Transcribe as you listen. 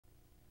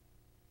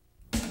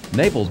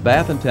Naples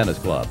Bath and Tennis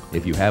Club.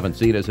 If you haven't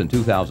seen us in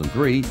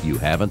 2003, you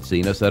haven't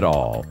seen us at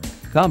all.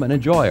 Come and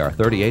enjoy our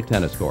 38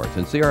 tennis courts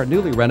and see our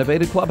newly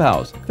renovated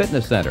clubhouse,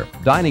 fitness center,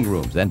 dining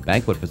rooms, and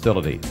banquet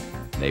facilities.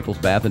 Naples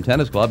Bath and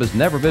Tennis Club has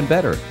never been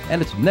better,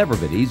 and it's never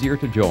been easier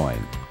to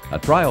join. A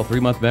trial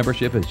 3-month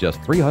membership is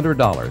just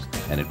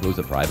 $300 and includes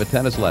a private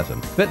tennis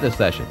lesson, fitness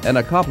session, and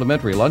a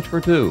complimentary lunch for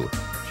two.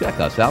 Check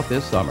us out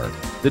this summer.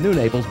 The new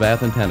Naples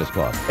Bath and Tennis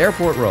Club,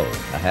 Airport Road,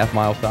 a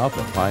half-mile south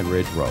of Pine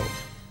Ridge Road.